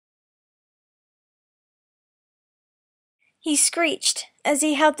He screeched as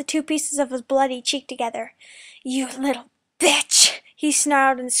he held the two pieces of his bloody cheek together. "You little bitch!" he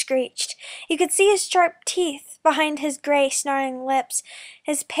snarled and screeched. You could see his sharp teeth behind his gray, snarling lips,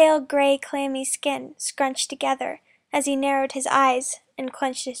 his pale gray, clammy skin scrunched together as he narrowed his eyes and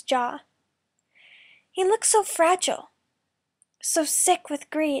clenched his jaw. He looked so fragile, so sick with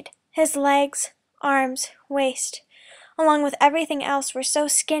greed. His legs, arms, waist, along with everything else, were so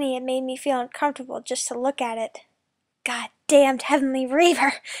skinny it made me feel uncomfortable just to look at it. "God-damned Heavenly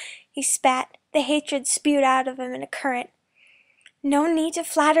Reaver!" he spat, the hatred spewed out of him in a current. "No need to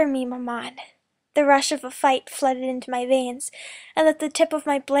flatter me, Maman." The rush of a fight flooded into my veins. I let the tip of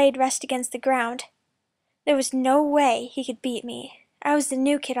my blade rest against the ground. There was no way he could beat me. I was the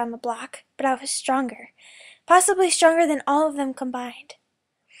new kid on the block, but I was stronger, possibly stronger than all of them combined.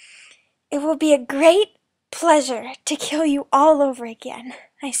 "It will be a great pleasure to kill you all over again,"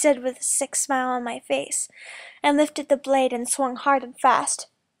 I said with a sick smile on my face. I lifted the blade and swung hard and fast.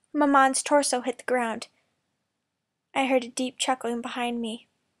 Maman's torso hit the ground. I heard a deep chuckling behind me.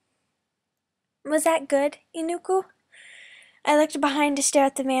 "Was that good, Inuku?" I looked behind to stare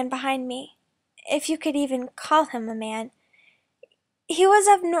at the man behind me, if you could even call him a man. He was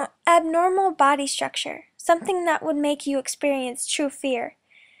of abnormal body structure, something that would make you experience true fear.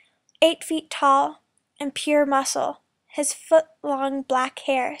 8 feet tall and pure muscle, his foot-long black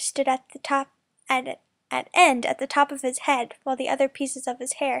hair stood at the top at the top of his head, while the other pieces of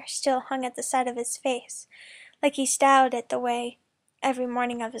his hair still hung at the side of his face, like he styled it the way every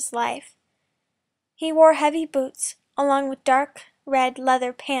morning of his life. He wore heavy boots, along with dark red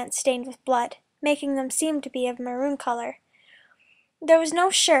leather pants stained with blood, making them seem to be of maroon color. There was no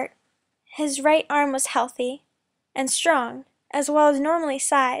shirt. His right arm was healthy and strong, as well as normally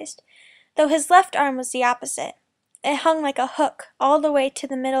sized, though his left arm was the opposite. It hung like a hook all the way to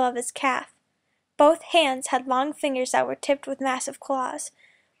the middle of his calf. Both hands had long fingers that were tipped with massive claws,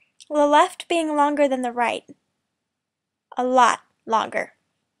 the left being longer than the right. A lot longer.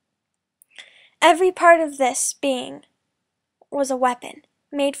 Every part of this being was a weapon,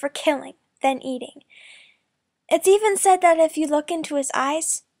 made for killing, then eating. It's even said that if you look into his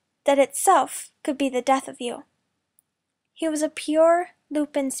eyes, that itself could be the death of you. He was a pure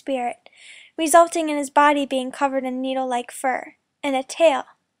lupin spirit, resulting in his body being covered in needle-like fur, and a tail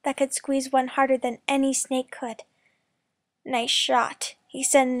that could squeeze one harder than any snake could. "Nice shot," he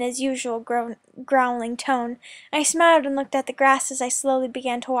said in his usual growling tone. I smiled and looked at the grass as I slowly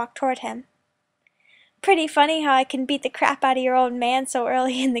began to walk toward him. "Pretty funny how I can beat the crap out of your old man so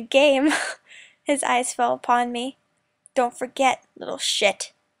early in the game." His eyes fell upon me. "Don't forget, little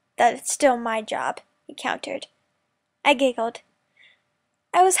shit, that it's still my job," he countered. I giggled.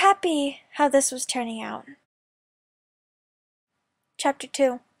 I was happy how this was turning out. Chapter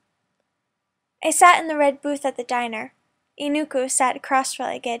 2. I sat in the red booth at the diner. Inuku sat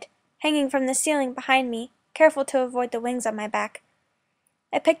cross-legged, hanging from the ceiling behind me, careful to avoid the wings on my back.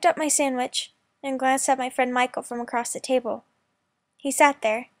 I picked up my sandwich and glanced at my friend Michael from across the table. He sat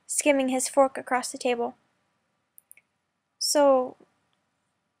there, skimming his fork across the table. "So,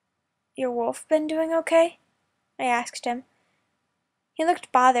 your wolf been doing okay?" I asked him. He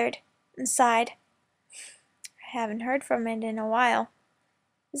looked bothered and sighed. "I haven't heard from it in a while."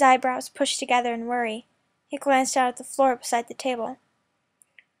 His eyebrows pushed together in worry. He glanced out at the floor beside the table.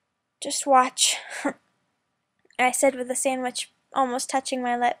 "Just watch," I said with the sandwich almost touching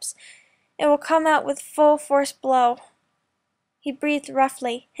my lips. "It will come out with full force blow." He breathed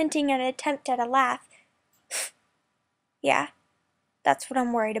roughly, hinting at an attempt at a laugh. "Yeah, that's what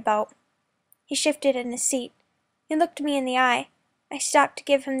I'm worried about." He shifted in his seat. He looked me in the eye. I stopped to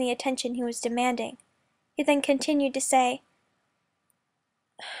give him the attention he was demanding. He then continued to say,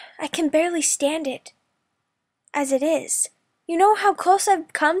 "I can barely stand it as it is. You know how close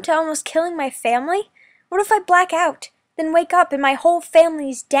I've come to almost killing my family? What if I black out, then wake up and my whole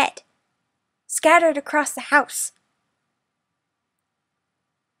family's dead, scattered across the house?"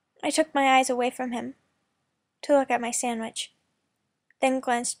 I took my eyes away from him to look at my sandwich, then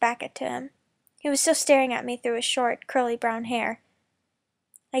glanced back at him. He was still staring at me through his short, curly brown hair.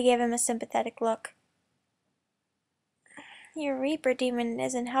 I gave him a sympathetic look. "Your Reaper demon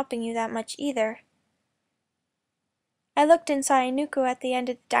isn't helping you that much either." I looked and saw Inuku at the end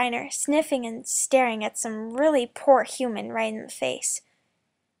of the diner, sniffing and staring at some really poor human right in the face.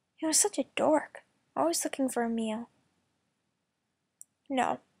 He was such a dork, always looking for a meal.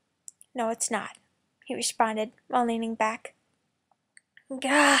 No, it's not," he responded while leaning back.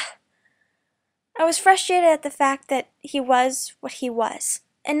 Gah! I was frustrated at the fact that he was what he was,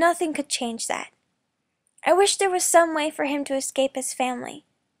 and nothing could change that. I wished there was some way for him to escape his family,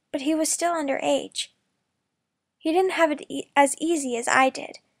 but he was still underage. He didn't have it as easy as I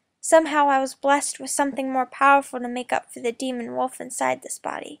did. Somehow I was blessed with something more powerful to make up for the demon wolf inside this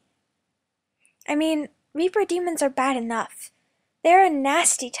body. I mean, Reaper demons are bad enough. They're a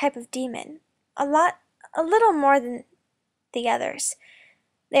nasty type of demon. A little more than the others.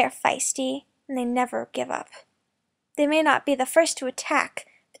 They are feisty, and they never give up. They may not be the first to attack,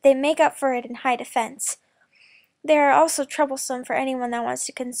 but they make up for it in high defense. They are also troublesome for anyone that wants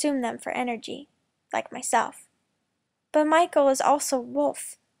to consume them for energy, like myself. But Michael is also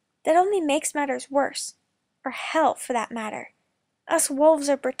wolf. That only makes matters worse. Or hell, for that matter. Us wolves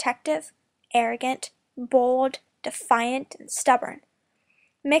are protective, arrogant, bold, defiant, and stubborn.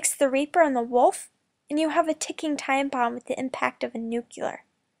 Mix the Reaper and the wolf, and you have a ticking time bomb with the impact of a nuclear.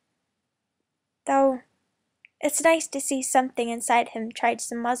 Though, it's nice to see something inside him tried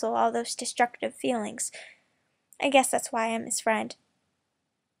to muzzle all those destructive feelings. I guess that's why I'm his friend.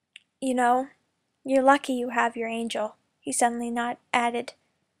 You know, you're lucky you have your angel, he suddenly added.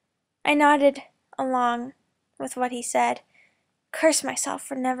 I nodded along with what he said, cursed myself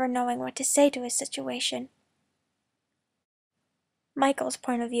for never knowing what to say to his situation. Michael's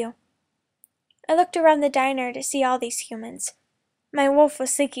point of view. I looked around the diner to see all these humans. My wolf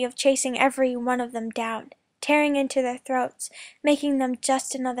was thinking of chasing every one of them down, tearing into their throats, making them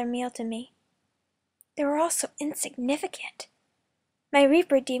just another meal to me. They were all so insignificant. My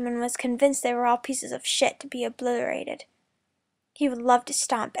Reaper demon was convinced they were all pieces of shit to be obliterated. He would love to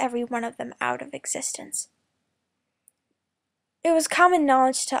stomp every one of them out of existence. It was common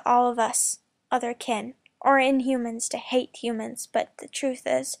knowledge to all of us, other kin, or inhumans, to hate humans, but the truth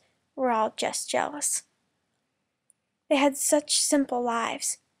is, we're all just jealous. They had such simple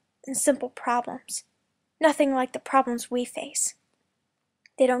lives, and simple problems. Nothing like the problems we face.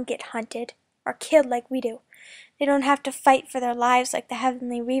 They don't get hunted, or killed like we do. They don't have to fight for their lives like the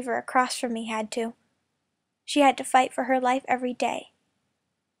Heavenly Reaver across from me had to. She had to fight for her life every day.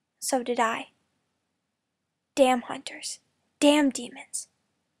 So did I. Damn hunters. Damn demons.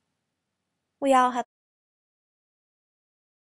 We all had